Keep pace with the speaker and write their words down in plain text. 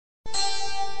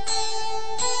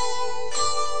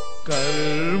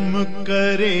कर्म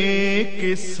करे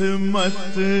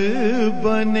किस्मत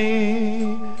बने,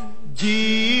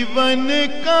 जीवन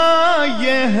का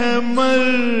यह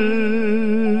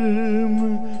मर्म,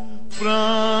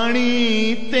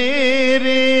 प्राणी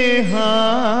तेरे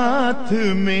हाथ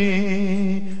में,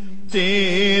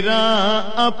 तेरा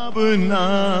अपना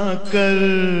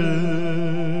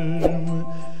कर्म,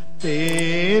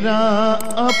 तेरा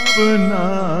अपना।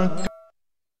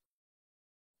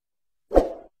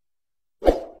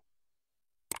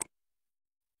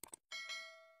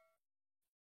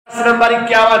 प्रश्न नंबर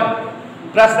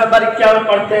 51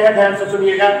 पढ़ते हैं, ध्यान से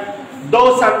सुनिएगा। दो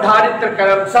संधारित्र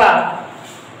क्रमशः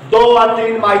 2 और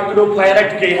 3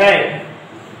 माइक्रोफैरड के हैं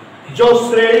जो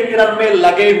श्रेणी क्रम में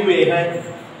लगे हुए हैं।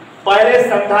 पहले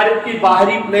संधारित्र की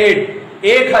बाहरी प्लेट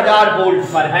 1000 वोल्ट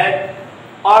पर है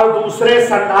और दूसरे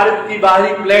संधारित्र की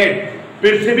बाहरी प्लेट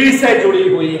पृथ्वी से जुड़ी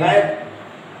हुई है।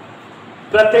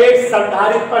 प्रत्येक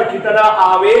संधारित्र पर कितना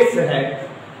आवेश है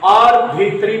और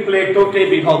भीतरी प्लेटों के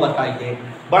विभव बताइए।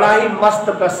 बड़ा ही मस्त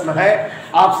प्रश्न है,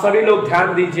 आप सभी लोग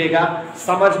ध्यान दीजिएगा,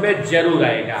 समझ में जरूर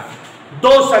आएगा।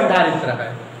 2 संधारित्र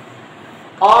है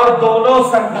और दोनों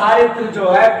संधारित्र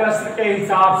जो है प्रश्न के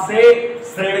हिसाब से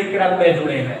श्रेणी क्रम में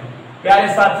जुड़े हैं। प्यारे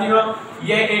साथियों,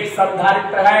 ये एक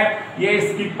संधारित्र है, ये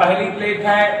इसकी पहली प्लेट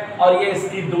है और ये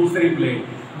इसकी दूसरी प्लेट।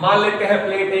 मान लेते हैं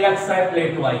प्लेट एक्स है,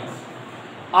 प्लेट वाई,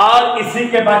 और इसी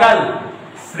के बगल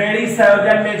श्रेणी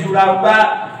संयोजन में जुड़ा हुआ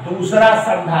दूसरा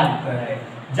संधारित्र है।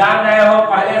 जान रहे हो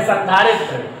पहले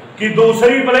संधारित्र की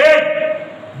दूसरी प्लेट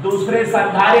दूसरे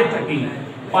संधारित्र की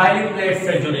पहली प्लेट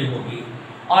से जुड़ी होगी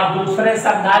और दूसरे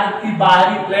संधारित्र की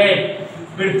बाहरी प्लेट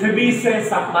पृथ्वी से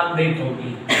संबंधित होगी।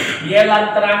 ये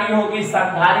अंतरानी होगी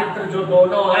संधारित्र जो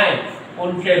दोनों हैं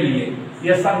उनके लिए।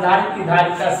 ये संधारित्र की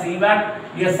धारिता C1,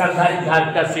 ये संधारित्र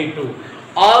धारिता C2।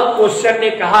 और क्वेश्चन ने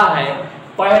कहा है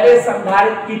पहले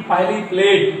संधारित्र की पहली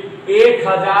प्लेट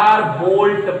 1000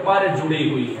 वोल्ट पर जुड़ी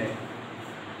हुई है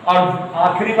और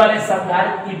आखिरी वाले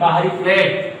संधारित्र की बाहरी प्लेट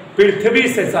पृथ्वी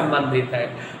से संबंधित है।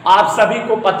 आप सभी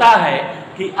को पता है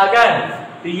कि अगर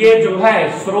ये जो है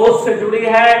स्रोत से जुड़ी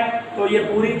है तो ये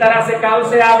पूरी तरह से कौन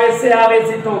से आवेश से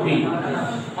आवेशित होगी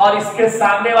और इसके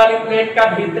सामने वाली प्लेट का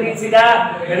भीतरी सिरा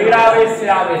ऋण आवेश से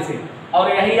आवेशित, और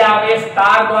यही आवेश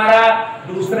तार द्वारा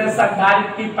दूसरे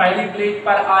संधारित्र की पहली प्लेट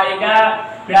पर आएगा।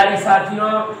 प्यारे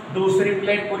साथियों, दूसरी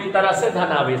प्लेट पूरी तरह से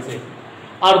धन आवेशित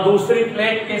और दूसरी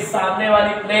प्लेट के सामने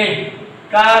वाली प्लेट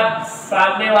का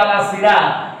सामने वाला सिरा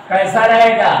कैसा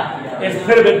रहेगा?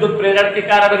 स्थिर विद्युत प्रेरण के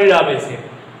कारण ऋण आवेशित,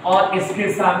 और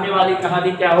इसके सामने वाली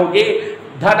कहानी क्या होगी?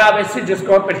 धन आवेशित,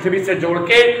 जिसको हम पृथ्वी से जोड़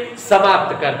के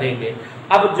समाप्त कर देंगे।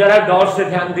 अब जरा गौर से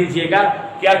ध्यान दीजिएगा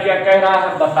क्या क्या कह रहा है,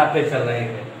 हम बताते चल रहे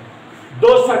हैं।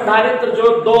 2 संधारित्र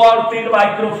जो 2 और 3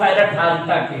 माइक्रोफैरड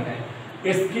धारिता के हैं,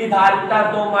 इसकी धारिता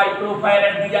 2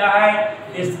 माइक्रोफैरड दिया है,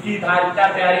 इसकी धारिता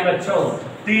प्यारे बच्चों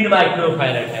 3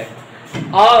 माइक्रोफैरड है।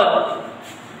 और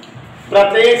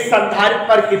प्रत्येक संधारित्र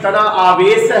पर कितना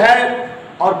आवेश है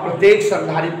और प्रत्येक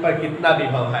संधारित्र पर कितना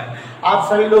विभव है। आप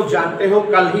सभी लोग जानते हो,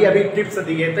 कल ही अभी टिप्स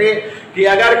दिए थे कि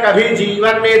अगर कभी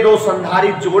जीवन में 2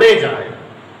 संधारित्र जोड़े जाए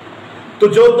तो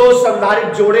जो 2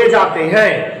 संधारित्र जोड़े जाते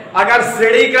हैं अगर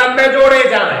श्रेणी क्रम में जोड़े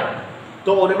जाएं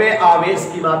तो उनमें आवेश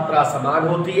की मात्रा समान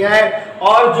होती है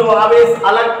और जो आवेश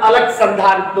अलग अलग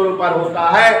संधारित्रों पर होता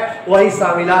है वही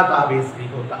सामिलात आवेश भी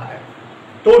होता है।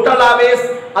 टोटल आवेश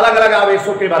अलग अलग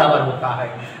आवेशों के बराबर होता है।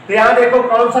 तो यहां देखो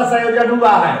कौन सा संयोजन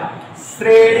हुआ है?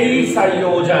 श्रेणी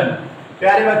संयोजन।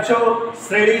 प्यारे बच्चों,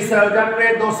 श्रेणी संयोजन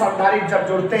में 2 संधारित्र जब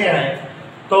जुड़ते हैं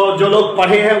तो जो लोग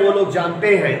पढ़े हैं वो लोग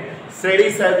जानते हैं श्रेणी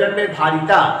संयोजन में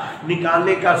धारिता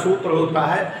निकालने का सूत्र होता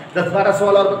है। 10-12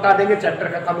 सवाल और बता देंगे, चैप्टर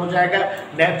खत्म हो जाएगा।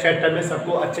 नेक्स्ट चैप्टर में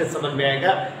सबको अच्छे समझ में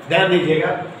आएगा, ध्यान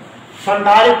दीजिएगा।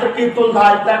 संधारित्र की तुल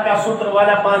धारिता का सूत्र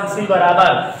 1/C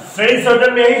बराबर, श्रेणी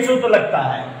संयोजन में यही सूत्र लगता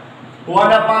है,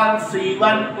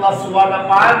 1/C1 +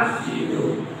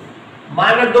 1/C2।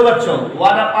 मान दो बच्चों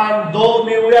 1/2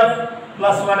 μF +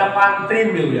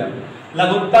 1/3 μF,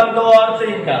 लघुत्तम 2 और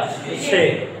 3 का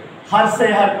 6। हर से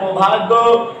हर को भाग दो,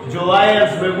 जो आए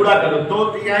उसमें गुणा करो। 2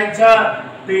 3 6,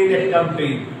 3 एकम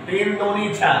 3, 3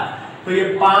 दूनी 6, तो ये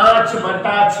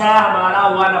 5/6 हमारा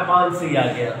 1/C आ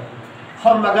गया।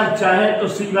 हम अगर चाहे तो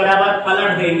C बराबर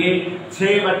पलट देंगे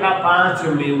 6/5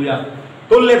 μF।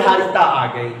 तुल्य धारिता आ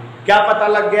गई। क्या पता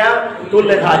लग गया?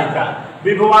 तुल्य धारिता।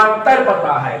 विभवांतर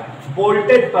पता है,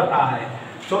 वोल्टेज पता है,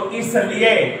 तो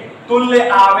इसलिए तुल्य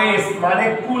आवेश माने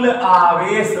कुल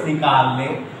आवेश निकाल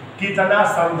लें कितना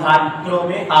संधारित्रों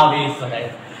में आवेश है।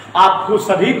 आपको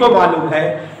सभी को मालूम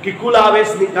है कि कुल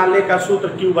आवेश निकालने का सूत्र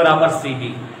Q बराबर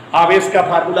CB। आवेश का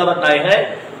फार्मूला बताए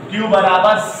हैं Q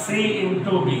बराबर C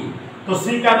 × B। तो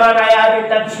C का मान आया अभी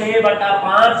तक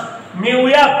 6/5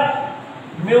 μF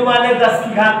म्यू माने 10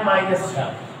 की घात -6।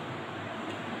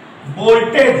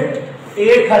 वोल्टेज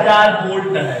 1000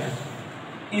 वोल्ट है।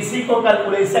 इसी को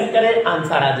कैलकुलेशन करें,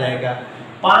 आंसर आ जाएगा।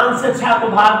 5 से 6 को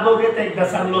भाग दोगे तो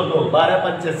 1.2, 12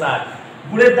 पंचे 60,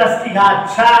 गुणे 10 की घात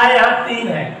 6 है, यहाँ 3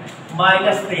 है,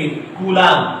 -3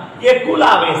 कूलाम। ये कुल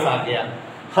आवेश आ गया।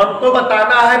 हमको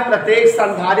बताना है प्रत्येक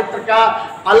संधारित्र का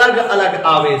अलग अलग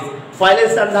आवेश। पहले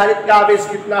संधारित्र का आवेश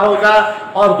कितना होगा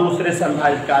और दूसरे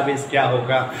संधारित्र का आवेश क्या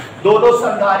होगा। दोनों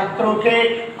संधारित्रों के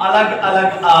अलग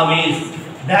अलग आवेश,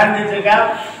 ध्यान दीजिएगा,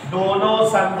 दोनों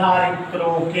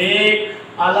संधारित्रों के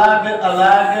अलग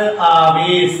अलग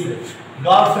आवेश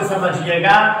गौर से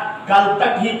समझिएगा। कल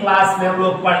तक ही क्लास में हम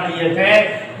लोग पढ़ लिए थे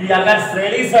कि अगर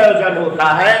श्रेणी संयोजन होता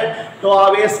है तो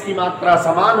आवेश की मात्रा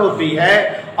समान होती है,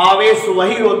 आवेश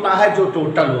वही होता है जो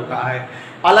टोटल होता है।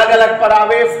 अलग अलग पर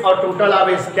आवेश और टोटल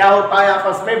आवेश क्या होता है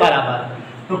आपस में बराबर।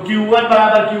 तो Q1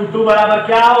 बराबर Q2 बराबर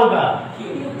क्या होगा,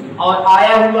 और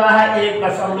आया हुआ है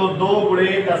 1.2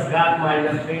 गुणे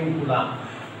 10⁻³ कूलाम।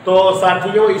 तो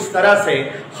साथियों इस तरह से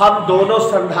हम दोनों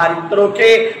संधारित्रों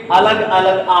के अलग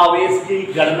अलग आवेश की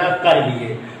गणना कर लिए।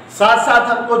 साथ साथ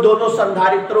हमको दोनों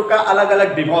संधारित्रों का अलग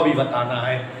अलग विभव भी बताना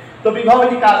है। तो विभव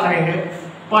निकाल रहे हैं।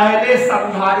 पहले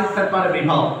संधारित्र पर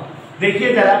विभव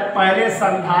देखिए जरा, पहले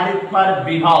संधारित्र पर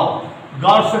विभव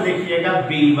गौर से देखिएगा,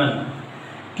 V1।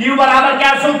 Q बराबर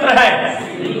क्या सूत्र है,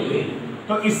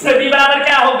 तो इससे V बराबर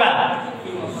क्या होगा,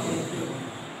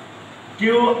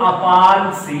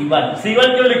 Q/C1। C1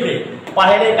 क्यों लिखे,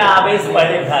 पहले का आवेश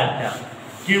पहले घात,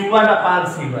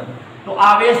 Q1/C1। तो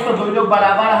आवेश तो दोनों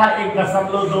बराबर है,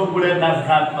 1.2 गुणे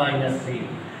 10⁻³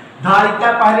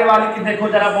 धारिता पहले वाले की देखो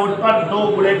जरा बोर्ड पर, 2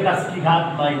 गुणे 10 की घात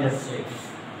 -6।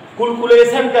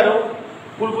 कुलकुलेशन करो,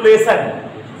 कुलकुलेशन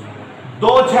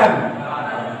 2 छम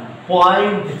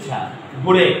 0.6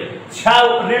 गुणे 6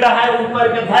 ऋण है ऊपर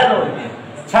के धन हो,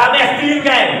 6 में 3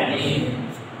 गए,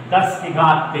 10 की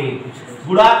घात 3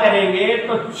 गुणा करेंगे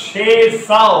तो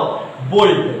 600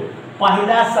 वोल्ट।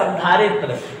 पहला संधारित्र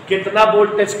कितना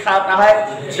वोल्टेज खाता है,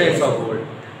 600 वोल्ट।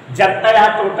 जब तक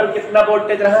यहाँ टोटल कितना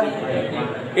वोल्टेज रहा,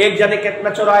 एक जने कितना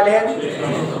चुरा ले,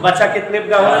 बचा कितने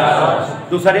का हो,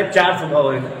 दूसरे 400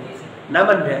 हो ना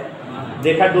बन जाए।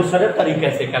 देखा दूसरे तरीके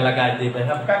से का लगा दे,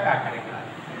 आपका क्या करेगा।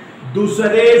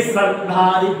 दूसरे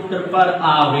संधारित्र पर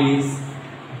आवेश,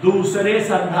 दूसरे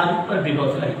संधारित्र पर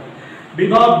विभव है,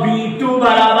 विभव V2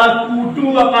 बराबर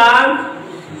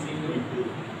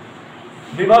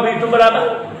विभव V2 बराबर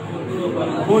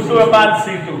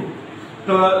Q2/C2।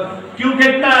 तो Q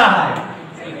कितना है,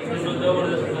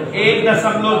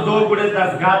 1.2 गुणे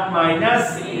 10⁻³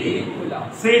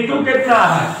 C2 कितना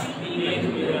है,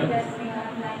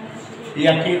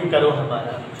 यकीन करो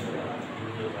हमारा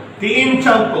 3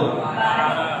 चौको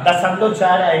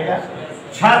 0.4 आएगा,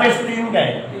 6 में 3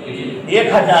 गए,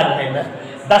 1000 है ना,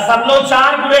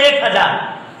 0.4 गुणे 1000,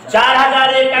 4000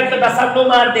 एक अंक दशमलव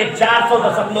मार दे,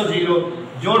 400.0,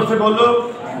 जोर से बोलो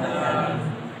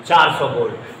 400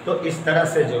 वोल्ट। तो इस तरह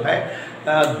से जो है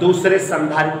दूसरे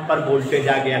संधारित्र पर वोल्टेज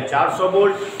आ गया 400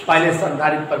 वोल्ट, पहले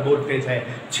संधारित्र पर वोल्टेज है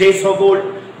 600 वोल्ट।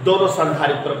 दोनों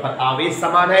संधारित्रों पर आवेश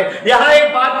समान है। यहां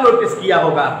एक बात नोटिस किया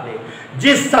होगा आपने,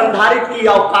 जिस संधारित्र की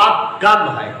औकात कम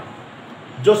है,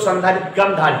 जो संधारित्र कम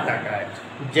धारिता का है,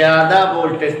 ज्यादा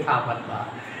वोल्टेज स्थापन था,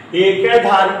 एक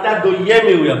धारिता दुइये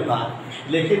में हुआ,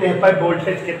 लेकिन यहाँ पर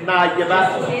वोल्टेज कितना आई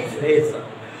है,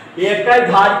 एक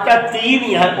धारिता 3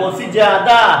 है, ओसी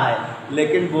ज्यादा है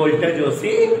लेकिन वोल्टेज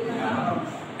ओसी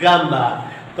कम है।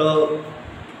 तो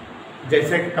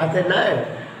जैसे कहते ना,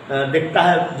 दिखता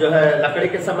है जो है लकड़ी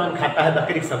के समान, खाता है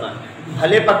बकरी के समान,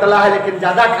 भले पतला है लेकिन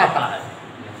ज्यादा खाता है।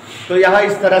 तो यहाँ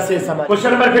इस तरह से समझ।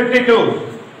 क्वेश्चन नंबर 52,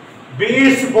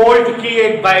 20 वोल्ट की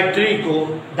एक बैटरी को,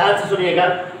 ध्यान से सुनिएगा,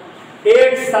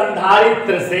 एक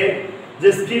संधारित्र से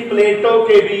जिसकी प्लेटों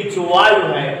के बीच वायु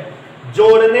है,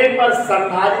 जोड़ने पर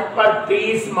संधारित्र पर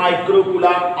 30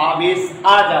 माइक्रोकूलम आवेश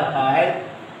आ जाता है।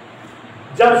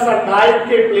 जब संधारित्र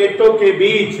के प्लेटों के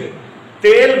बीच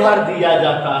तेल भर दिया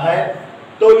जाता है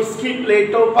तो इसकी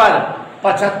प्लेटों पर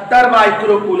 75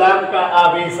 माइक्रोकूलम का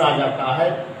आवेश आ जाता है।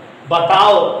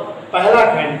 बताओ, पहला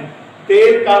खंड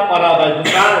तेल का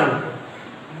परावर्तन,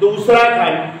 दूसरा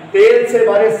खंड तेल से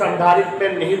भरे संधारित्र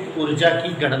में निहित ऊर्जा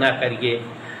की गणना करिए।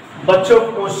 बच्चों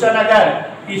क्वेश्चन अगर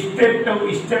स्टेप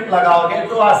टू स्टेप लगाओगे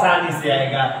तो आसानी से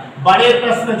आएगा। बड़े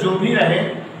प्रश्न जो भी रहे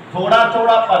थोड़ा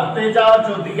थोड़ा पढ़ते जाओ,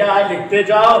 जो दिया है लिखते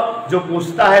जाओ, जो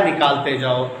पूछता है निकालते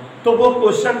जाओ, तो वो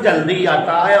क्वेश्चन जल्दी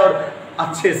आता है और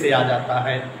अच्छे से आ जाता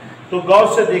है। तो गौर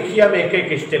से देखिए, हम एक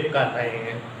एक स्टेप कर रहे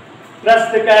हैं।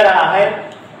 प्रश्न कह रहा है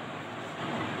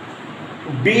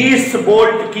 20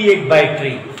 वोल्ट की एक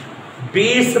बैटरी,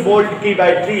 20 वोल्ट की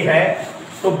बैटरी है,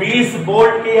 तो 20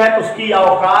 वोल्ट की है तो उसकी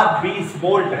औकात 20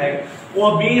 वोल्ट है,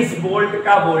 वो 20 वोल्ट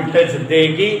का वोल्टेज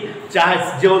देगी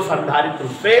चाहे जो संधारित्र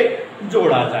से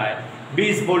जोड़ा जाए।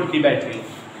 20 वोल्ट की बैटरी।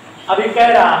 अभी कह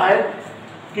रहा है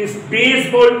कि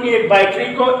 20 वोल्ट की एक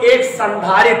बैटरी को एक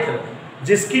संधारित्र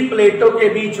जिसकी प्लेटों के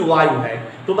बीच वायु है,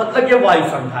 तो मतलब ये वायु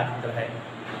संधारित्र है,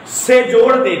 से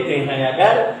जोड़ देते हैं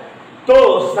अगर, तो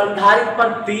संधारित्र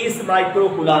पर 30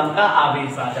 माइक्रोकूलाम का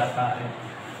आवेश आ जाता है।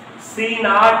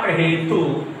 C0 हेतु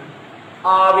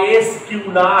आवेश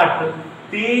Q0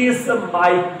 30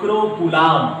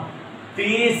 माइक्रोकूलाम,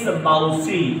 30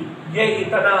 माउसी, ये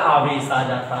इतना आवेश आ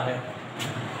जाता है।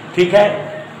 ठीक है,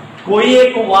 कोई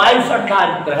एक वायु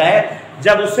संधारित्र है,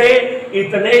 जब उसे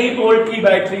इतने ही वोल्ट की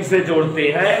बैटरी से जोड़ते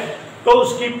हैं तो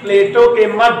उसकी प्लेटों के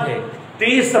मध्य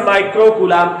 30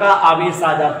 माइक्रोकूलाम का आवेश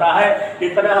आ जाता है।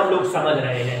 इतना हम लोग समझ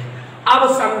रहे हैं। अब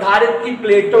संधारित्र की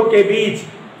प्लेटों के बीच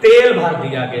तेल भर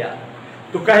दिया गया,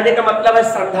 तो कहने का मतलब है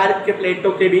संधारित्र के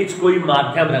प्लेटों के बीच कोई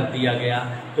माध्यम रख दिया गया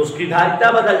तो उसकी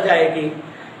धारिता बदल जाएगी।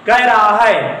 कह रहा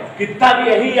है कि तब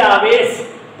यही आवेश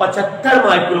 75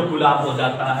 माइक्रोकूलाम हो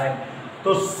जाता है।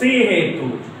 तो C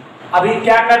हेतु अभी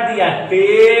क्या कर दिया,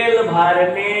 तेल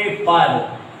भरने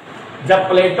पर, जब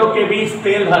प्लेटों के बीच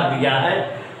तेल भर दिया है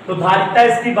तो धारिता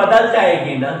इसकी बदल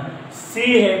जाएगी ना। C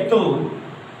हेतु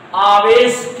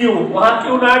आवेश Q, वहां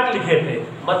Q0 लिखे थे,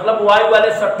 मतलब वायु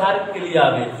वाले संधारित्र के लिए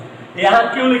आवेश, यहाँ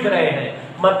Q लिख रहे हैं,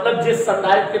 मतलब जिस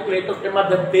संधारित्र के प्लेटों के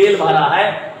मध्य तेल भरा है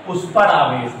उस पर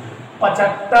आवेश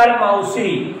 75 माउसी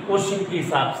क्वेश्चन के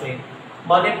हिसाब से,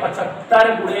 माने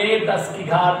 75 गुणे 10 की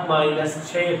घात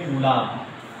 -6 कूलाम।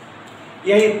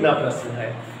 यही इतना प्रश्न है।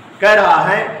 कह रहा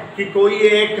है कि कोई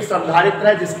एक संधारित्र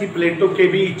है जिसकी प्लेटों के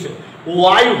बीच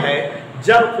वायु है,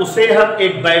 जब उसे हम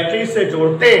एक बैटरी से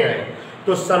जोड़ते हैं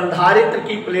तो संधारित्र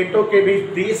की प्लेटों के बीच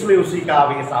 30 में उसी का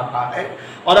आवेश आता है,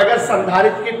 और अगर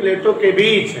संधारित्र की प्लेटों के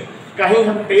बीच कहीं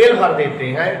हम तेल भर देते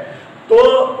हैं तो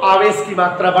आवेश की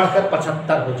मात्रा बढ़कर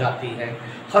 75 हो जाती है।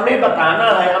 हमें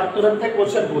बताना है, हम तुरंत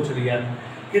क्वेश्चन पूछ लिया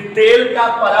कि तेल का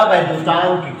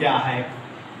परावैद्युतांक क्या है,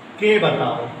 के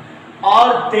बताओ, और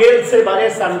तेल से बने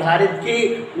संधारित्र की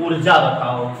ऊर्जा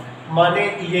बताओ, माने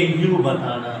ये U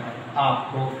बताना है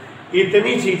आपको।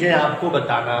 इतनी चीजें आपको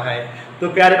बताना है। तो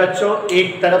प्यारे बच्चों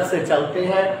एक तरफ से चलते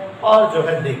हैं और जो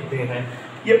है देखते हैं।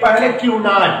 ये पहले Q0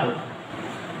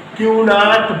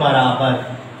 बराबर,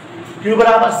 Q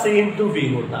बराबर C इंटू V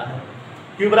होता है।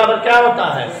 Q बराबर क्या होता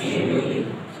है,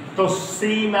 तो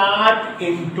C0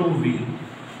 इंटू V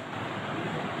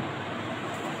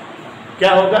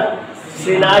क्या होगा,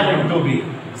 C0 इंटू V।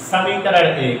 समीकरण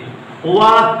 1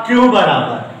 हुआ Q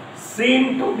बराबर C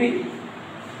इंटू V।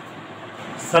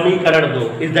 समीकरण 2,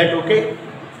 इज दैट ओके?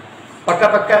 पक्का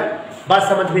पक्का बात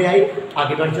समझ में आई?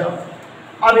 आगे बढ़ जाओ।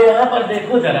 अब यहां पर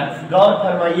देखो जरा, गौर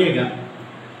फरमाइएगा,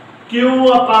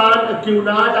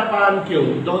 Q0 अपान Q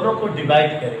दोनों को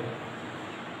डिवाइड करें,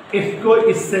 इसको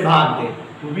इससे भाग दे,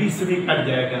 20 भी कट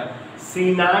जाएगा।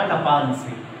 C0 अपान C,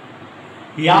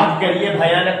 याद करिए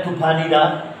भयानक तूफानी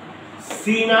रात।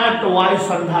 C0 वायु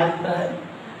संधारित्र है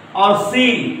और C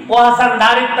वह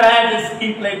संधारित्र है जिसकी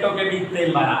प्लेटों के बीच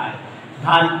तेल भरा है,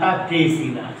 धारिता K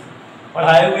C0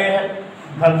 पढ़ाए हुए हैं।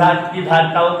 संधारित्र की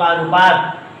धारिताओं का अनुपात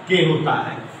K होता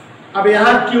है। अब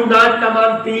यहाँ Q0 का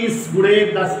मान 30 गुणे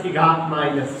 10 की घात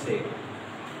 -6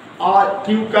 और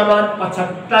Q का मान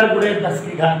 75 गुणे 10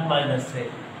 की घात -6।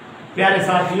 प्यारे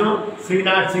साथियों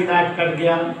C0 कट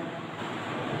गया।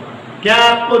 क्या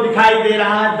आपको दिखाई दे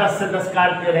रहा है? 10 से 10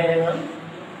 काटते रहे हैं हम।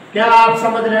 क्या आप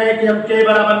समझ रहे हैं कि हम K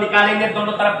बराबर निकालेंगे,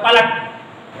 दोनों तरफ पलट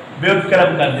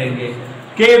व्युत्क्रम कर देंगे।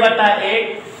 K बटा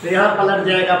 1 तो यहाँ पलट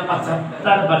जाएगा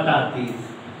 75 बटा 30।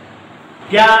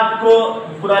 क्या आपको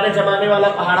पुराने जमाने वाला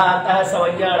पहाड़ा आता है,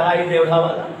 सवैया अढ़ाई देवढ़ा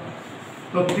वाला?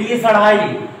 तो 30 अढ़ाई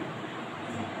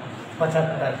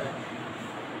 75,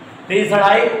 30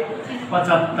 अढ़ाई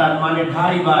 75 माने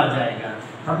 2.5 बार जाएगा।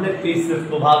 हमने 30 से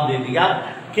प्रभाव दे दिया।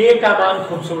 K का मान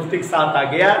खूबसूरती के साथ आ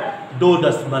गया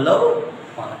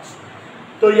 2.5।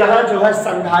 तो यहाँ जो है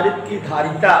संधारित्र की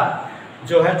धारिता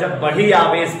जो है, जब बढ़ी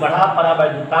आवेश बढ़ा,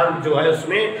 परावैद्युतांक जो है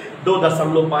उसमें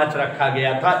 2.5 रखा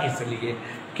गया था, इसलिए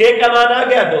K का मान आ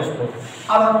गया दोस्तों।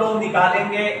 अब हम लोग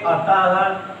निकालेंगे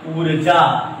अतः ऊर्जा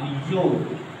U।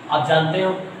 आप जानते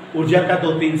हो ऊर्जा का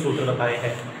 2-3 सूत्र बताए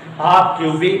हैं, हाफ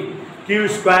QV,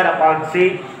 Q² अपान C,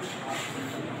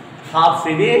 हाफ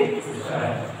CV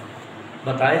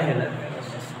बताए हैं ना,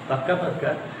 पक्का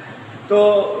पक्का। तो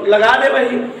लगा दे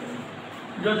वही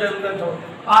जो जरूरत हो।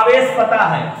 आवेश पता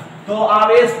है तो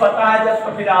आवेश पता है जब,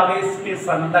 तो फिर आवेश के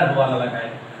संदर्भ वाला लगाए,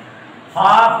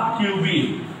 हाफ QV,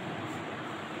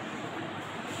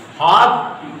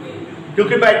 हाफ,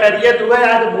 क्योंकि बैटरिया तो है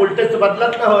आज वोल्टेज तो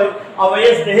बदलत ना हो,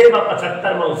 आवेश देगा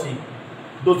 75 मौसी,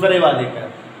 दूसरे वाले का।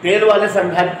 तेल वाले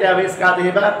संधारित्र आवेश का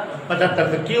देगा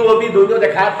 75 क्यों, वो भी दोनों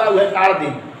दिखाता हुआ काट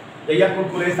दी तो यह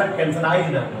कैलकुलेशन कैंसलाइज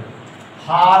ना हो।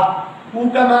 हाफ U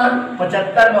का मान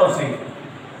 75 9 से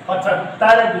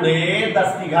 75 गुणे 10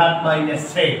 की घात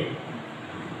 -6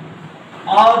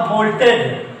 और वोल्टेज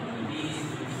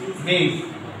 20।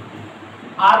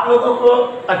 आप लोगों को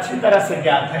अच्छी तरह से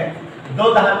ज्ञात है 2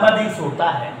 दशमलव होता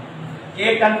है,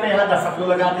 एक अंक में यहाँ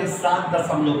दशमलव लगा दे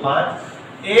 7.5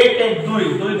 एक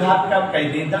 2 घात कम कर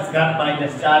दी 10 घात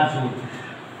 -4 जूल।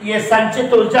 ये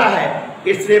संचित ऊर्जा है,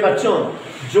 इसलिए बच्चों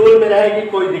जूल में रहेगी,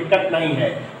 कोई दिक्कत नहीं है।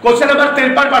 क्वेश्चन नंबर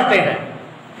 53 पढ़ते हैं।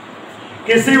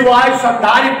 किसी वायु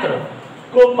संधारित्र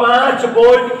को 5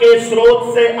 वोल्ट के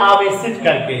स्रोत से आवेशित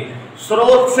करके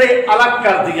स्रोत से अलग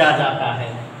कर दिया जाता है।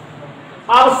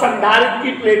 अब संधारित्र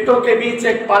की प्लेटों के बीच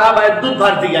एक परावैद्युत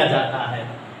भर दिया जाता है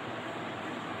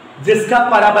जिसका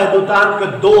परावैद्युतांक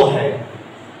 2 है।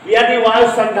 यदि वायु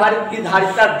संधारित्र की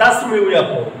धारिता 10 म्यूएफ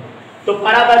हो तो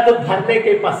परावैद्युत भरने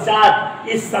के पश्चात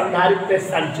इस संधारित्र में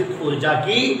संचित ऊर्जा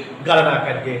की गणना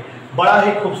करके। बड़ा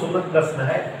ही खूबसूरत प्रश्न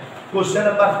है। क्वेश्चन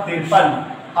नंबर 53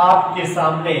 आपके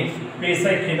सामने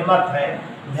पेशे खिदमत है,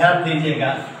 ध्यान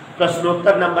दीजिएगा।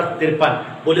 प्रश्नोत्तर नंबर 53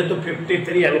 बोले तो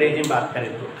 53 अंग्रेजी में बात करें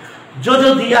तो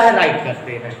जो दिया है राइट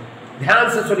करते हैं। ध्यान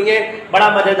से सुनिए, बड़ा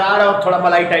मजेदार और थोड़ा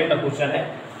मलाई टाइप का क्वेश्चन है।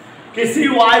 किसी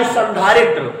वायु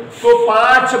संधारित्र को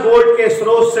 5 वोल्ट के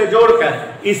स्रोत से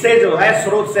जोड़कर इसे जो है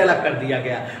स्रोत से अलग कर दिया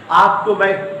गया। आपको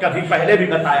मैं कभी पहले भी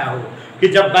बताया हूं कि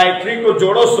जब बैटरी को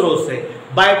जोड़ो स्रोत से,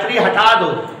 बैटरी हटा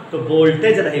दो तो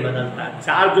वोल्टेज नहीं बदलता,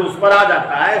 चार्ज उस पर आ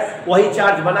जाता है, वही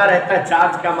चार्ज बना रहता है,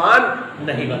 चार्ज का मान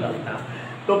नहीं बदलता।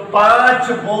 तो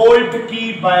 5 वोल्ट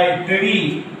की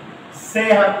बैटरी से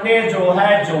हमने जो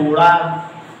है जोड़ा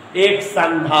एक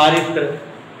संधारित्र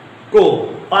को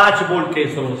 5 वोल्ट के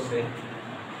स्रोत से,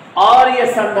 और ये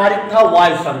संधारित्र था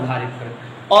वायु संधारित्र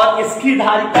और इसकी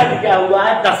धारिता क्या हुआ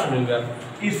है 10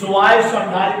 म्यूएफ। इस वायु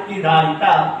संधारित्र की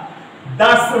धारिता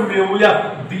 10 म्यूएफ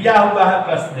दिया हुआ है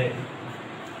प्रश्न।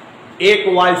 एक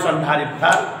वायु संधारित्र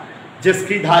था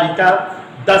जिसकी धारिता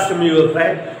 10 म्यूएफ है,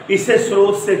 इसे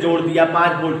स्रोत से जोड़ दिया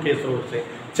 5 वोल्ट के स्रोत से।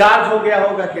 चार्ज हो गया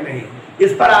होगा कि नहीं,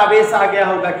 इस पर आवेश आ गया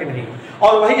होगा कि नहीं,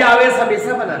 और वही आवेश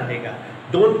हमेशा बना रहेगा,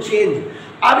 डोंट चेंज।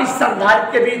 अब इस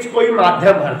संधारित्र के बीच कोई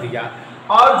माध्यम भर दिया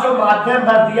और जो माध्यम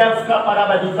भर दिया उसका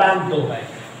परावैद्युतांक 2 है,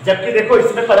 जबकि देखो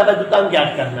इसमें परावैद्युतांक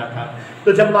ज्ञात करना था।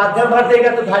 तो जब माध्यम भर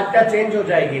देगा तो धारिता चेंज हो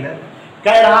जाएगी ना।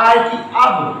 कह रहा है कि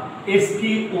अब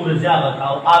इसकी ऊर्जा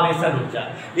बताओ, आवेशन ऊर्जा।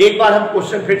 एक बार हम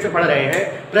क्वेश्चन फिर से पढ़ रहे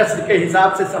हैं, प्रश्न के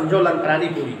हिसाब से समझो लंतरानी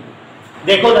पूरी।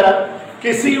 देखो जरा,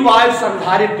 किसी वायु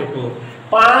संधारित्र को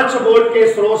 5 वोल्ट के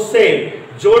स्रोत से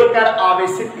जोड़कर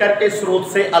आवेशित करके स्रोत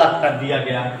से अलग कर दिया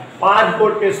गया। 5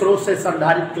 वोल्ट के स्रोत से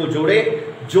संधारित्र को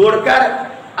जोड़कर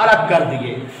अलग कर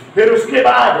दिए। फिर उसके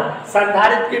बाद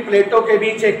संधारित्र की प्लेटों के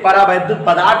बीच एक परावैद्युत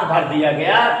पदार्थ भर दिया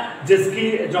गया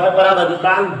जिसकी जो है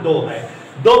परावैद्युतांक 2 है।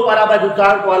 2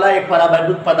 परावैद्युतांक वाला एक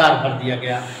परावैद्युत पदार्थ भर दिया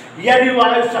गया। यदि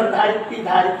वायु संधारित्र की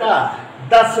धारिता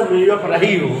 10 म्यूएफ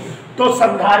रही हो तो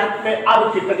संधारित्र में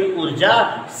अब कितनी ऊर्जा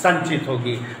संचित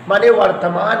होगी। माने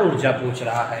वर्तमान ऊर्जा पूछ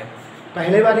रहा है,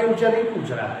 पहले वाली ऊर्जा नहीं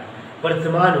पूछ रहा है,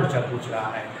 वर्तमान ऊर्जा पूछ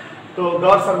रहा है। तो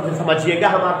गौर समझिएगा,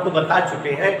 हम आपको बता चुके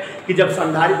हैं कि जब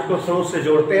संधारित्र को स्रोत से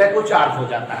जोड़ते हैं तो चार्ज हो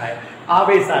जाता है,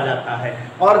 आवेश आ जाता है,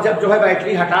 और जब जो है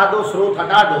बैटरी हटा दो, स्रोत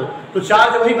हटा दो तो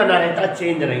चार्ज वही बना रहता है,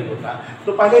 चेंज नहीं होता।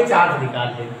 तो पहले चार्ज निकाल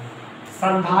लें।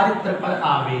 संधारित्र पर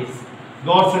आवेश,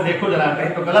 गौर से देखो जरा, कहीं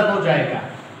तो गलत हो जाएगा।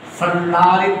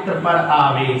 संधारित्र पर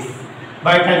आवेश,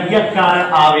 बैटरी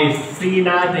कारण आवेश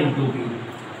C0 × V,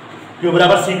 जो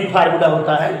बराबर सीधी फार्मूला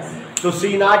होता है। तो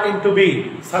C0 × V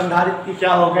संधारित्र की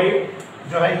क्या हो गई,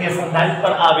 जो है ये संधारित्र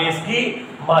पर आवेश की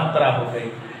मात्रा हो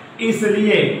गई।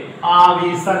 इसलिए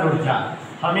आवेशन ऊर्जा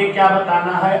हमें क्या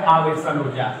बताना है, आवेशन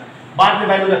ऊर्जा। बाद में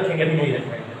वैल्यू रखेंगे, नहीं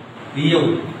रखेंगे ये।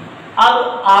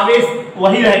 अब आवेश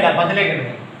वही रहेगा, बदलेगा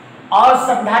नहीं, और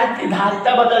संधारित्र की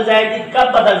धारिता बदल जाएगी।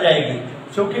 कब बदल जाएगी,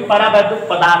 क्योंकि परावैद्युत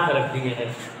पदार्थ रख दिए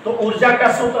हैं। तो ऊर्जा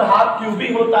का सूत्र हाफ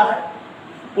QB होता है,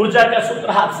 ऊर्जा का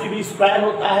सूत्र हाफ CB²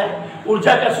 होता है,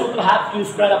 ऊर्जा का सूत्र हाफ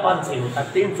Q²/C होता है।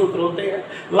 3 सूत्र होते हैं,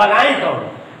 लगाएं कौन,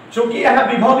 क्योंकि यहाँ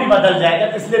विभव भी बदल जाएगा,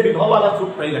 इसलिए विभव वाला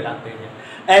सूत्र नहीं लगाते हैं।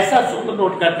 ऐसा सूत्र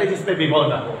नोट करते हैं जिसमें विभव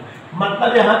ना हो,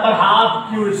 मतलब यहाँ पर हाफ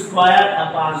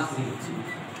Q²/C।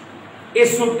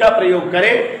 इस सूत्र का प्रयोग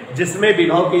करें जिसमें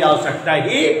विभव की आवश्यकता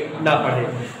ही ना पड़े।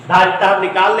 धारिता हम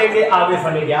निकाल लेंगे, आवेश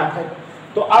हमें ज्ञात है।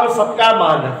 तो अब सबका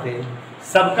मान रखते हैं,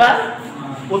 सबका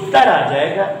उत्तर आ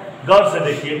जाएगा। गौर से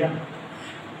देखिएगा,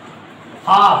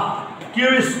 हाफ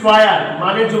Q²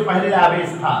 माने जो पहले आवेश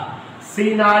था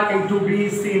C0 × B,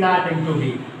 C0 × V।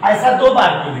 ऐसा 2 बार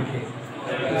क्यों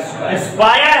लिखे,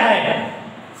 स्क्वायर है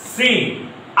C।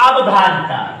 अब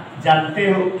धारिता जानते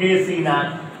हो केसी नाथ,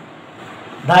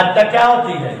 धारिता क्या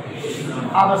होती है?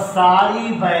 अब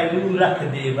सारी वैल्यू रख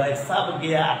दे भाई, सब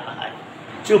गया है,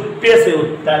 चुप्पे से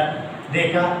उत्तर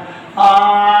देखा।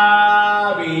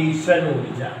 आवेशन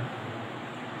ऊर्जा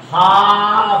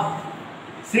हाफ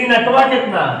सी नटवा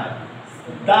कितना है?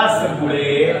 10 गुणे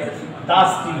 10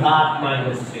 की घात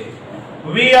 -6।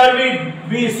 वी और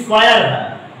वी स्क्वायर है,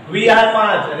 वी है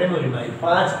 5, अरे मोरी भाई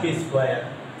 5 के स्क्वायर,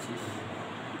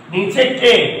 नीचे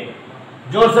के,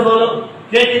 जोर से बोलो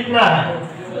के कितना है?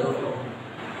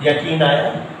 यकीन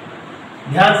आया?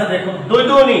 ध्यान से देखो, 2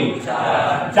 दूनी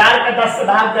 4 का 10 से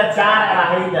भाग जा, 4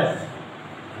 अढ़ाई 10,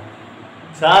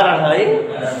 4 अढ़ाई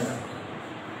 10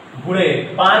 गुणे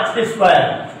 5 के स्क्वायर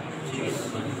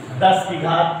 10 की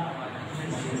घात।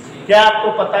 क्या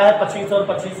आपको पता है 25 और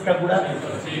 25 का गुणा?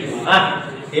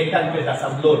 एक अंक पे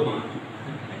दशमलव,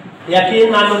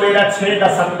 यकीन मानो मेरा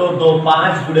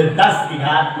 6.25 गुणे 10 की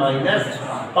घात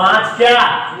 -5 क्या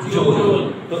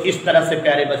जूल। तो इस तरह से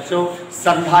प्यारे बच्चों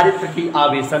संधारित्र की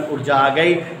आवेशन ऊर्जा आ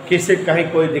गई। किसी कहीं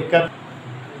कोई दिक्कत?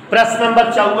 प्रश्न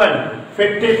नंबर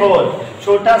 54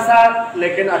 छोटा सा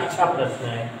लेकिन अच्छा प्रश्न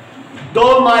है।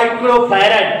 2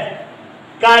 माइक्रोफैरड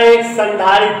का एक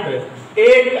संधारित्र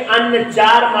एक अन्य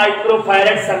 4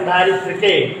 माइक्रोफैरड संधारित्र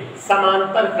के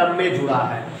समांतर क्रम में जुड़ा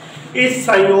है। इस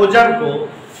संयोजन को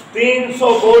 300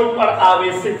 वोल्ट पर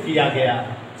आवेशित किया गया।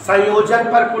 संयोजन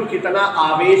पर कुल कितना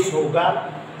आवेश होगा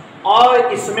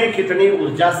और इसमें कितनी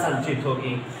ऊर्जा संचित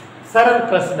होगी? सरल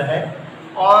प्रश्न है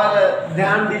और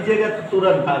ध्यान दीजिएगा तो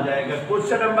तुरंत आ जाएगा।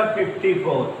 क्वेश्चन नंबर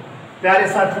 54 प्यारे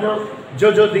साथियों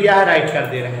जो जो दिया है राइट कर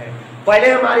दे रहे हैं। पहले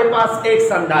हमारे पास एक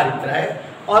संधारित्र है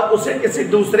और उसे किसी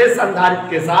दूसरे संधारित्र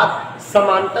के साथ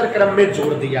समांतर क्रम में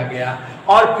जोड़ दिया गया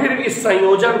और फिर इस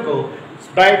संयोजन को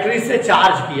बैटरी से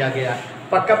चार्ज किया गया।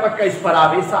 पक्का पक्का इस पर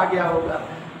आवेश आ गया होगा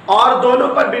और दोनों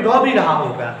पर विभव भी रहा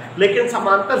होगा, लेकिन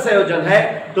समांतर संयोजन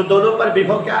है तो दोनों पर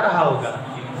विभव क्या रहा होगा?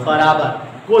 बराबर।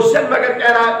 क्वेश्चन में अगर कह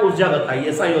रहा है ऊर्जा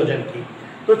बताइए संयोजन की,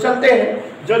 तो चलते हैं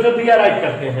जो जो दिया राइट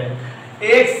करते हैं।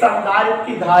 एक संधारित्र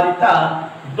की धारिता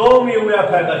 2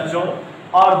 μF है बच्चों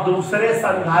और दूसरे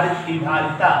संधारित्र की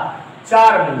धारिता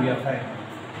 4 μF है।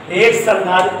 एक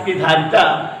संधारित्र की धारिता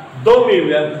 2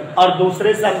 μF और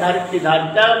दूसरे संधारित्र की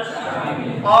धारिता,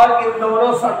 और इन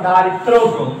दोनों संधारित्रों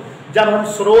को जब हम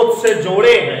स्रोत से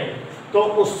जोड़े हैं तो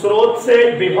उस स्रोत से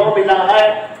विभव मिला है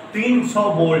 300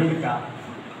 वोल्ट का।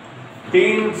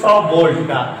 300 वोल्ट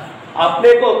का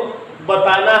अपने को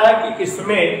बताना है कि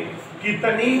इसमें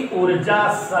कितनी ऊर्जा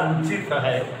संचित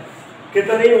है,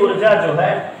 कितनी ऊर्जा जो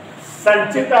है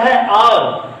संचित है और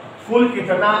कुल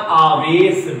कितना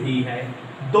आवेश भी है,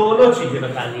 दोनों चीजें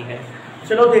बतानी है।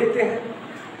 चलो देखते हैं।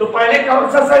 तो पहले कौन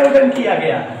सा संयोजन किया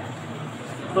गया है?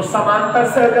 तो समांतर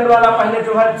संयोजन वाला पहले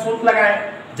जो है सूत्र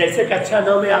लगाए। जैसे कक्षा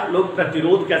 9 में आप लोग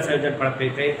प्रतिरोध का संयोजन पढ़ते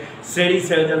थे, श्रेणी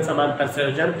संयोजन, समांतर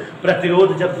संयोजन।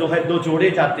 प्रतिरोध जब जो है 2 जोड़े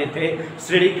जाते थे,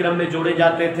 श्रेणी क्रम में जोड़े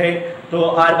जाते थे तो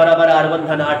R बराबर R1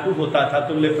 धन R2 होता था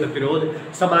तुल्य प्रतिरोध।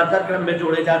 समांतर क्रम में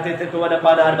जोड़े जाते थे तो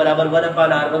 1/R बराबर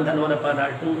 1/R1 धन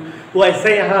 1/R2। तो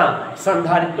ऐसे यहाँ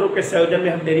संधारित्रों के संयोजन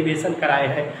में हम डेरिवेशन कराए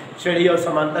हैं। श्रेणी और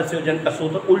समांतर संयोजन का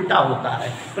सूत्र उल्टा होता है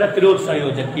प्रतिरोध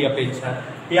संयोजन की अपेक्षा।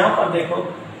 यहाँ पर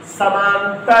देखो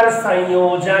समांतर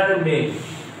संयोजन में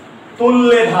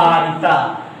तुल्य धारिता,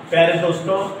 प्यारे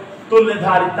दोस्तों तुल्य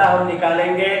धारिता हम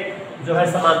निकालेंगे जो है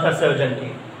समांतर संयोजन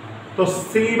की, तो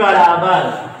C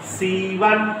बराबर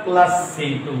C1 plus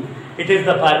C2, it is the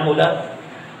formula.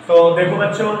 तो देखो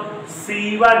बच्चों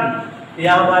C1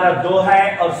 यह हमारा 2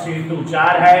 है और C2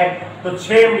 4 है, तो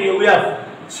 6 μF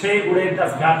 6 गुणे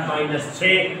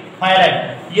 10⁻⁻6 फैरड,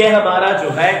 ये हमारा जो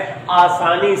है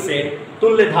आसानी से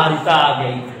तुल्य धारिता आ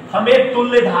गई। हमें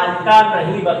तुल्य धारिता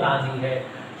नहीं बतानी है,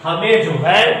 हमें जो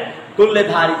है तुल्य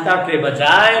धारिता के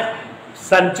बजाय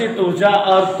संचित ऊर्जा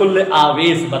और तुल्य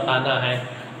आवेश बताना है।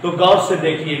 तो गौर से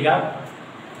देखिएगा,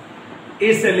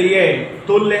 इसलिए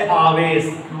तुल्य आवेश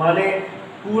माने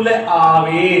कुल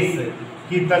आवेश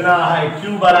कितना है? Q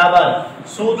बराबर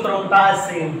सूत्र होता है C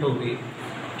 × V।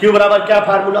 Q बराबर क्या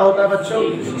फार्मूला होता है बच्चों?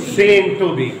 C ×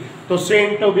 V। तो C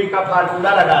 × V का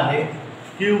फार्मूला लगा दे।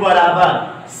 Q बराबर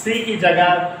C की जगह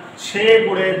 6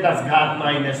 गुणे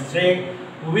 10⁻⁻6,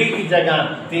 V की जगह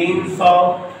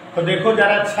 300। तो देखो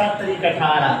जरा 6 तरीक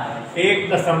 18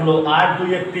 1.8 2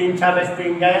 3 6 में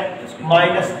 3 गए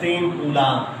 -3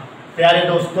 कूलम। प्यारे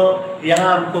दोस्तों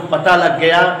यहाँ हमको पता लग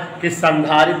गया कि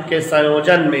संधारित्र के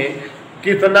संयोजन में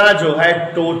कितना जो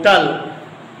है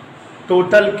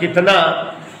टोटल कितना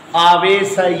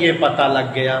आवेश है ये पता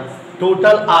लग गया,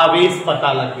 टोटल आवेश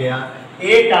पता लग गया।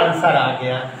 एक आंसर आ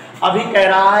गया। अभी कह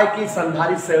रहा है कि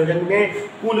संधारित्र संयोजन में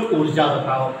कुल ऊर्जा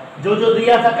बताओ। जो जो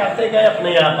दिया था करते गए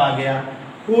अपने आप आ गया।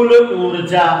 कुल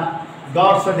ऊर्जा,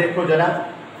 गौर से देखो जरा,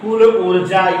 कुल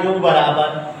ऊर्जा U बराबर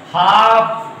हाफ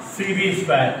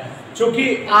CV²। चूंकि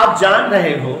आप जान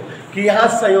रहे हो कि यहाँ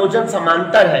संयोजन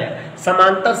समांतर है,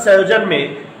 समांतर संयोजन में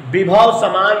विभव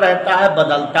समान रहता है,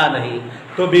 बदलता नहीं,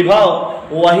 तो विभव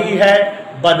वही है,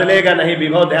 बदलेगा नहीं।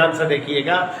 विभव ध्यान से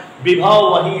देखिएगा, विभव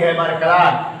वही है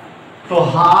बरकरार। तो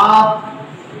हाफ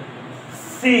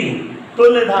C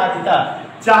तुल्य धारिता,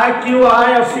 चाहे Q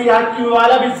आए और C आए, Q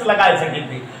वाला भी लगा सकती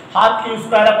थी, हाफ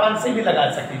Q²/C भी लगा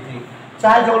सकती थी,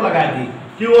 चाहे जो लगा दी,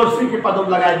 Q और C के पदों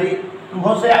लगा दी,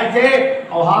 तो से आई जे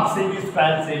और हाफ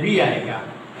CV² से भी आएगा।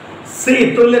 C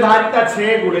तुल्य धारिता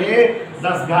 6 गुणे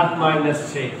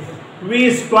 10⁻⁻6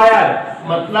 V²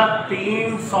 मतलब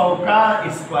 300 का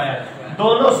स्क्वायर,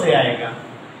 दोनों से आएगा।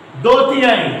 2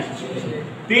 तिहाई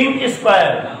 3 की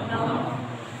स्क्वायर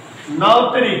 9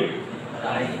 त्रिक,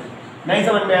 नहीं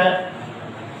समझ में आया।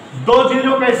 2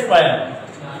 0 का स्क्वायर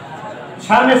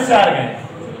 6 में 4 गए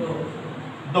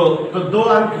 2, तो 2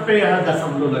 अंक पे यहाँ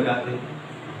दशमलव लगाते,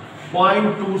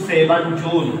 0.27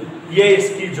 जूल, ये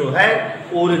इसकी जो है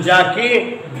ऊर्जा की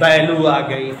वैल्यू आ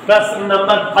गई। प्रश्न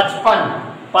नंबर 55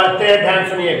 पढ़ते हैं, ध्यान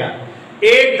सुनिएगा।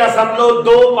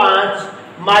 1.25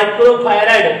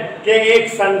 माइक्रोफैरड के एक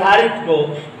संधारित्र को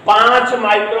 5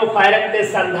 माइक्रोफैरड के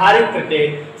संधारित्र के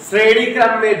श्रेणी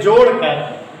क्रम में जोड़कर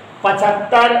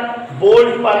 75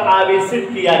 वोल्ट पर आवेशित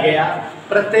किया गया।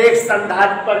 प्रत्येक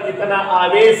संधारित्र पर कितना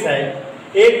आवेश है?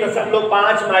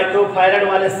 1.5 माइक्रोफैरड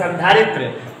वाले संधारित्र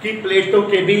की प्लेटों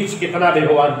के बीच कितना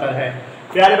विभवांतर है?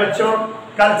 प्यारे बच्चों,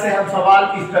 कल से हम सवाल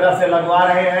इस तरह से लगवा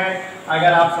रहे हैं,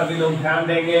 अगर आप सभी लोग ध्यान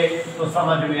देंगे तो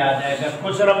समझ में आ जाएगा।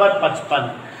 क्वेश्चन नंबर 55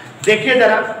 देखिए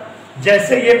जरा,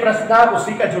 जैसे ये प्रश्न था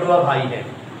उसी का जुड़वा भाई है।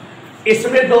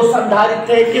 इसमें 2 संधारित्र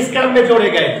थे, किस क्रम में जोड़े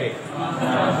गए थे?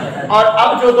 और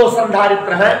अब जो 2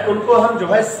 संधारित्र हैं उनको हम जो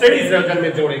है श्रेणी संयोजन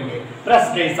में जोड़ेंगे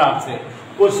प्रश्न के हिसाब से।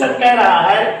 क्वेश्चन कह रहा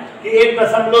है कि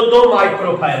 1.2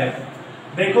 माइक्रोफैरड,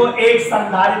 देखो एक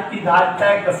संधारित्र की धारिता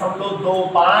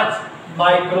 1.25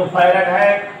 माइक्रोफैरड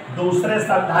है, दूसरे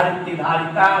संधारित्र की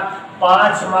धारिता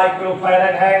 5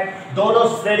 माइक्रोफैरड है, दोनों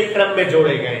श्रेणी क्रम में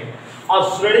जोड़े गए और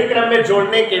श्रेणी क्रम में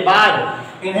जोड़ने के बाद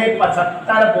इन्हें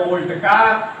 75 वोल्ट का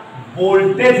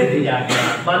वोल्टेज दिया गया,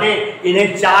 माने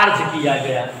इन्हें चार्ज किया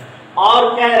गया।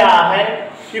 और कह रहा है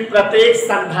कि प्रत्येक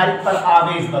संधारित्र पर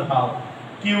आवेश बताओ,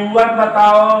 Q1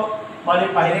 बताओ, माने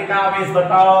पहले का आवेश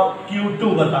बताओ, Q2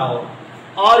 बताओ।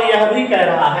 और यह भी कह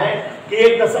रहा है कि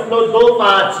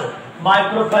 1.25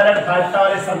 माइक्रोफैरड धारिता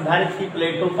वाले संधारित्र की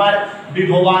प्लेटों पर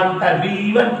विभवांतर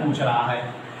V1 पूछ रहा है।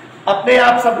 अपने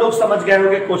आप सब लोग समझ गए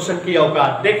होंगे क्वेश्चन की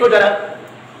औकात। देखो जरा,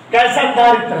 कैसा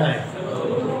संधारित्र है,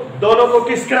 दोनों को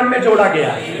किस क्रम में जोड़ा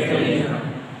गया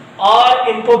और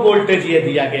इनको वोल्टेज ये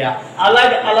दिया गया,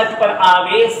 अलग अलग पर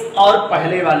आवेश और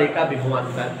पहले वाले का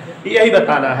विभवांतर, यही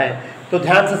बताना है। तो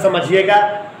ध्यान से समझिएगा,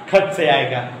 खट से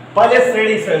आएगा। पहले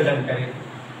श्रेणी संयोजन करें।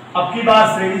 अब की बार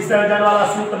श्रेणी संयोजन वाला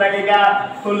सूत्र लगेगा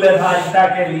तुल्य धारिता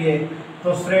के लिए,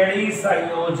 तो श्रेणी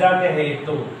संयोजन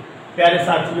हेतु प्यारे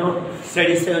साथियों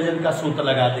श्रेणी संयोजन का सूत्र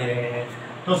लगा दे रहे हैं।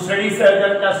 तो श्रेणी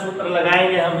संयोजन का सूत्र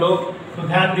लगाएंगे हम लोग, तो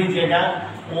ध्यान दीजिएगा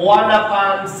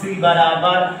 1/C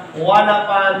बराबर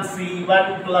 1/C1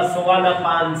 +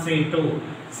 1/C2।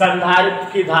 संधारित्र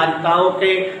की धारिताओं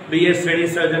के लिए श्रेणी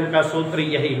संयोजन का सूत्र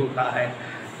यही होता है।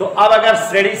 तो अब अगर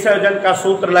श्रेणी संयोजन का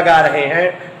सूत्र लगा रहे हैं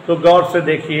तो गौर से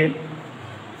देखिए,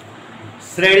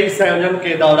 श्रेणी संयोजन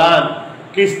के दौरान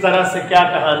किस तरह से क्या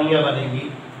कहानियां बनेगी।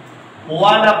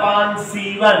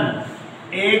 1/C1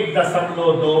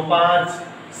 1.25,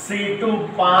 C2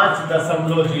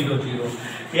 5.00।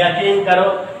 यकीन करो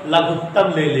लघुत्तम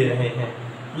ले रहे हैं,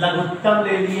 लघुत्तम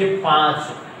ले लिए 5।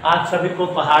 आज सभी को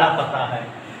पहाड़ा पता है,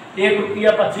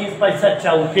 ₹1.25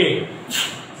 चौके,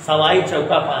 सवाई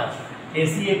चौका 5,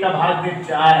 एसी का भाग दे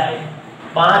 4 है,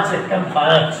 5 एकम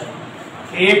 5,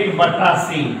 1/C,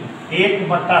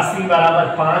 1/C बराबर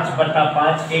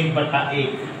 5/5, 1/1,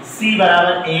 C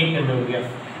बराबर 1 म्यू।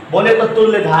 बोले तो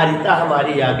तुल्य धारिता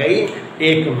हमारी आ गई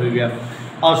 1 म्यू।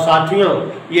 और साथियों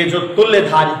ये जो तुल्य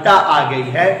धारिता आ गई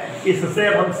है, इससे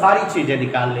अब हम सारी चीजें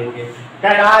निकाल लेंगे।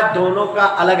 कह रहा है दोनों का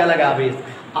अलग अलग आवेश।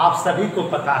 आप सभी को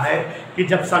पता है कि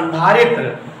जब संधारित्र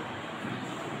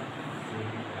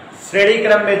श्रेणी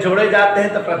क्रम में जोड़े जाते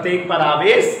हैं तो प्रत्येक पर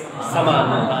आवेश समान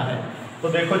होता है। तो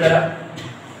देखो जरा,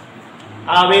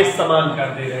 आवेश समान कर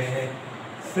दे रहे हैं।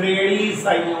 श्रेणी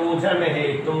संयोजन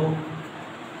हेतु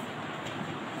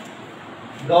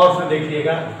गौर से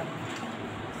देखिएगा,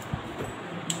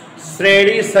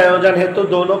 श्रेणी संयोजन हेतु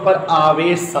दोनों पर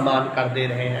आवेश समान कर दे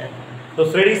रहे हैं। तो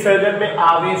श्रेणी संयोजन में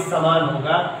आवेश समान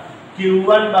होगा,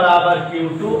 Q1 बराबर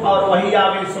Q2, और वही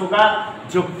आवेश होगा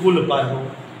जो कुल पर हो,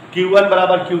 Q1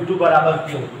 बराबर Q2 बराबर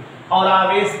Q। और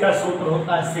आवेश का सूत्र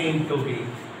होता है C × V।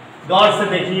 गौर से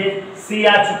देखिए C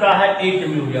आ चुका है 8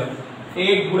 म्यूलियम,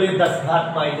 1 ×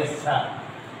 10⁻⁶।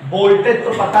 वोल्टेज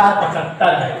तो पता है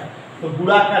 75 है, तो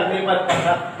गुणा करने पर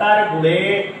 75 ×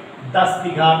 10⁻⁶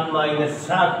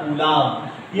 कूलाम,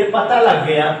 ये पता लग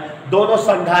गया। दोनों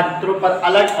संधारित्रों पर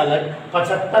अलग अलग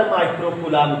 75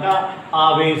 माइक्रोकूलाम का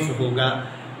आवेश होगा।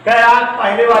 क्या आप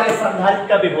पहले वाले संधारित्र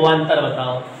का विभवांतर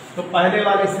बताओ, तो पहले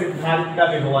वाले संधारित्र का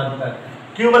विभवांतर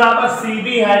Q बराबर CB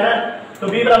है ना, तो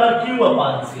V बराबर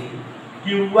Q/C,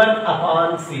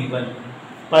 Q1/C1,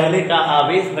 पहले का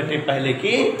आवेश बटे पहले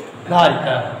की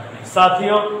धारिता।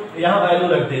 साथियों यहाँ वैल्यू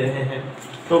रख दे रहे हैं,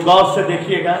 तो गौर से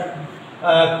देखिएगा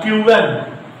Q1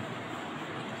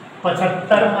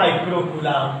 75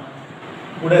 माइक्रोकूलाम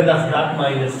 ×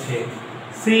 10⁻⁶,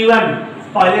 C1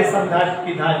 पहले संधारित्र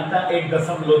की धारिता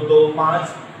 1.25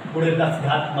 ×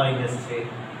 10⁻⁶।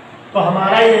 तो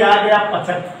हमारा ये आ गया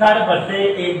 75 बटे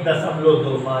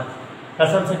 1.25।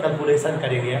 कसम से कैलकुलेशन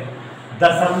करेंगे,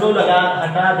 दशमलव लगा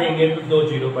हटा देंगे तो 2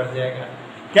 जीरो बढ़ जाएगा।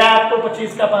 क्या आपको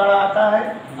 25 का पहाड़ा आता है?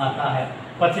 आता है।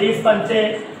 25 पंचे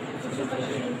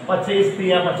 25 ×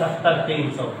 75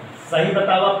 300। सही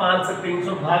बताओ, 5 से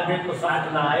 300 भाग दे तो 60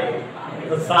 ना आए,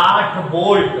 तो 60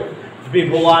 वोल्ट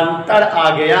विभवांतर आ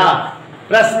गया।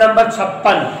 प्रश्न नंबर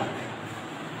 56,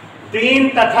 3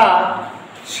 तथा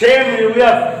 6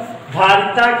 म्यूलियम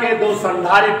धारिता के दो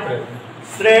संधारित्र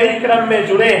श्रेणी क्रम में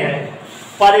जुड़े हैं,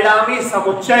 परिणामी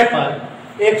समुच्चय पर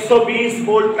 120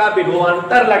 वोल्ट का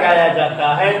विभवांतर लगाया जाता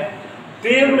है।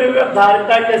 3 म्यूलियम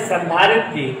धारिता के संधारित्र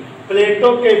की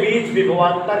प्लेटों के बीच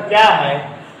विभवांतर क्या है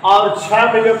और 6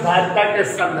 म्यूलियम धारिता के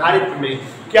संधारित्र में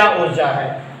क्या ऊर्जा है?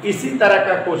 इसी तरह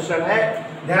का क्वेश्चन है,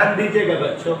 ध्यान दीजिएगा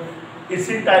बच्चों,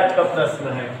 इसी टाइप का प्रश्न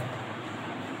है।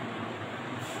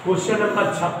 क्वेश्चन नंबर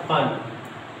 56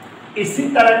 इसी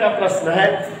तरह का प्रश्न है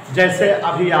जैसे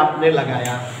अभी आपने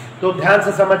लगाया, तो ध्यान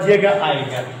से समझिएगा,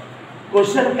 आएगा।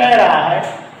 क्वेश्चन कह रहा है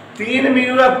 3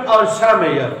 म्यूलियम और 6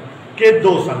 म्यूलियम के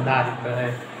दो संधारित्र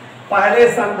हैं। पहले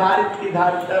संधारित्र की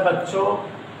धारिता बच्चों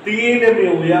 3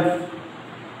 म्यूलियम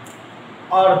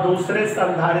और दूसरे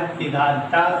संधारित्र की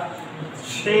धारिता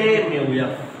 6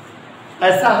 म्यूलियम।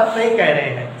 ऐसा हम नहीं कह रहे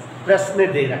हैं, प्रश्न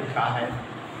दे रखा है।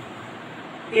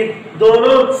 इन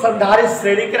दोनों संधारित्र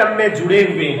श्रेणी क्रम में जुड़े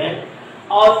हुए हैं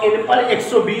और इन पर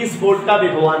 120 वोल्ट का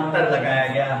विभवांतर लगाया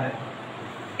गया है।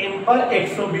 इन पर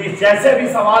 120, जैसे भी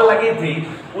सवाल लगी थी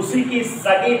उसी की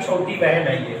सगी छोटी बहन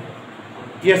है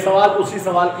ये सवाल उसी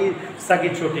सवाल की सगी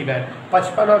छोटी बहन।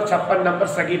 55 और 56 नंबर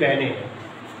सगी बहनें हैं।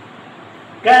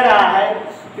 कह रहा है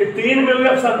कि 3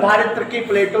 म्यूलियम संधारित्र की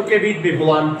प्लेटों के बीच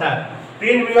विभवांतर,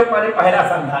 3 म्यूलियम माने पहला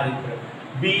संधारित्र,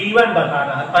 B1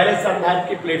 बताना है, पहले संधारित्र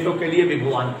की प्लेटों के लिए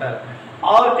विभवांतर।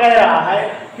 और कह रहा है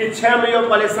कि 6 म्यूलियम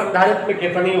वाले संधारित्र में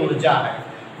कितनी ऊर्जा है,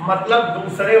 मतलब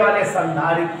दूसरे वाले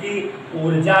संधारित्र की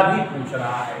ऊर्जा भी पूछ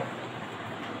रहा है।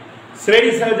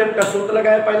 श्रेणी संयोजन का सूत्र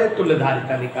लगाए, पहले तुल्य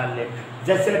धारिता निकाल ले,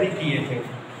 जैसे अभी किए थे।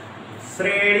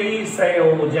 श्रेणी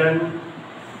संयोजन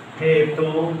हेतु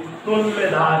तुल्य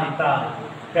धारिता,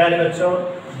 प्यारे बच्चों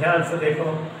ध्यान से देखो,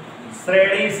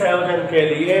 श्रेणी संयोजन के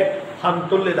लिए हम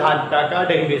तुल्य धारिता का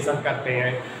डेरिवेशन करते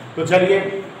हैं। तो चलिए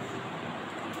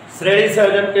श्रेणी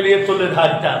संयोजन के लिए तुल्य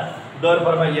धारिता दौर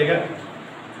फरमाइएगा।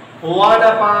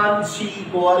 1/C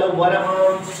 =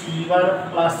 1/C1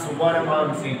 +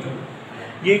 1/C2।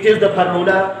 ये इज द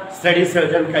फार्मूला, श्रेणी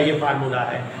संयोजन का ये फार्मूला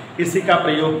है, इसी का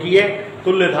प्रयोग किए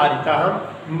तुल्य धारिता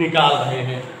हम निकाल रहे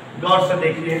हैं। गौर से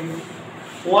देखिए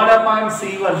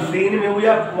 1/C1 3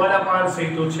 म्यूलियम,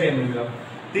 1/C2 6 म्यूलियम।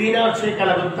 3 और 6 का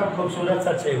लघुत्तम खूबसूरत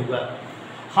सा 6 हुआ।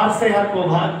 हर से हर को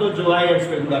भाग दो, जो आए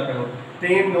उसको गुणा करो।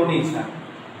 3 दूनी 6,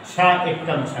 6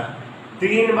 एकम 6,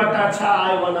 3/6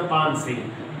 आए 1/C,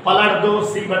 पलट 2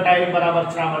 C बटा 1 बराबर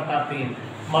 6/3,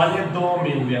 माने 2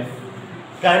 म्यूलियम।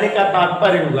 कहने का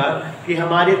तात्पर्य हुआ कि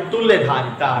हमारी तुल्य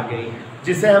धारिता आ गई,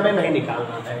 जिसे हमें नहीं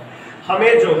निकालना है,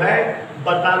 हमें जो है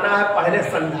बताना है पहले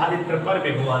संधारित्र पर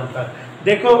विभवांतर।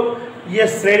 देखो ये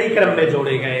श्रेणी क्रम में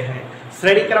जोड़े गए हैं,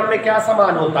 श्रेणी क्रम में क्या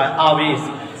समान होता है? आवेश।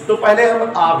 तो पहले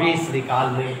हम आवेश निकाल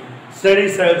लें श्रेणी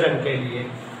संयोजन के लिए।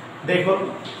 देखो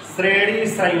श्रेणी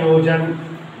संयोजन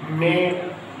में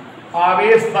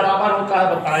आवेश बराबर होता है,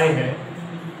 बताए हैं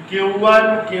Q1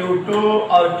 Q2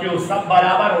 और Q सब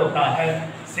बराबर होता है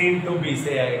C × B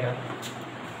से आएगा।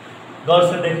 गौर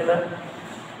से देखना,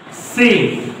 C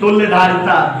तुल्य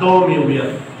धारिता 2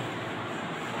 म्यूलियम,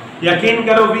 यकीन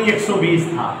करो V 120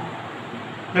 था,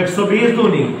 120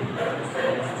 दूनी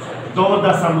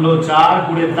 2.4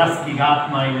 × 10⁻⁴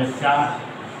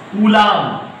 कूलाम,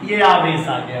 ये आवेश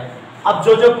आ गया। अब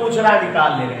जो पूछ रहा है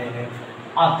निकाल ले रहे हैं,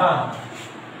 आता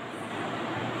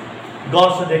गौर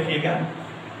से देखिएगा।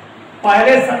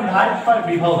 पहले संधारित्र पर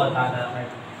विभव बताना है।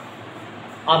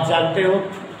 आप जानते हो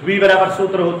V बराबर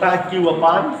सूत्र होता है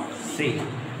Q/C।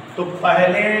 तो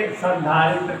पहले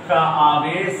संधारित्र का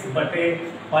आवेश बटे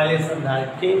पहले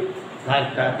संधारित्र की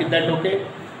धारिता, कितना टोके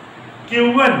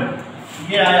Q1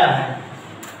 ये आया है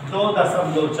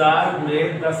 2.4 गुणे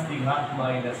 10 की घात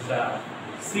 -4।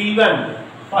 C1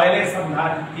 पहले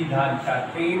संधारित्र की धारिता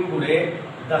 3 गुणे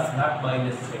 10 घात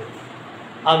 -6।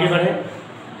 आगे बढ़े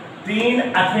 3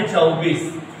 8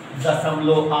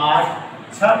 24.8,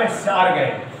 6 में 4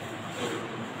 गए,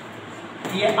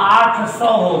 ये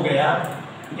 800 हो गया,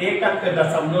 एक अंक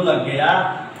दशमलव लग गया,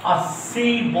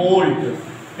 80 वोल्ट।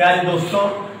 प्यारे दोस्तों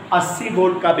 80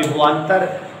 वोल्ट का विभवांतर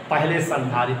पहले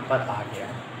संधारित्र पर आ गया।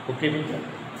 ओके भैया,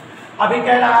 अभी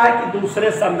कह रहा है कि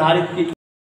दूसरे संधारित्र की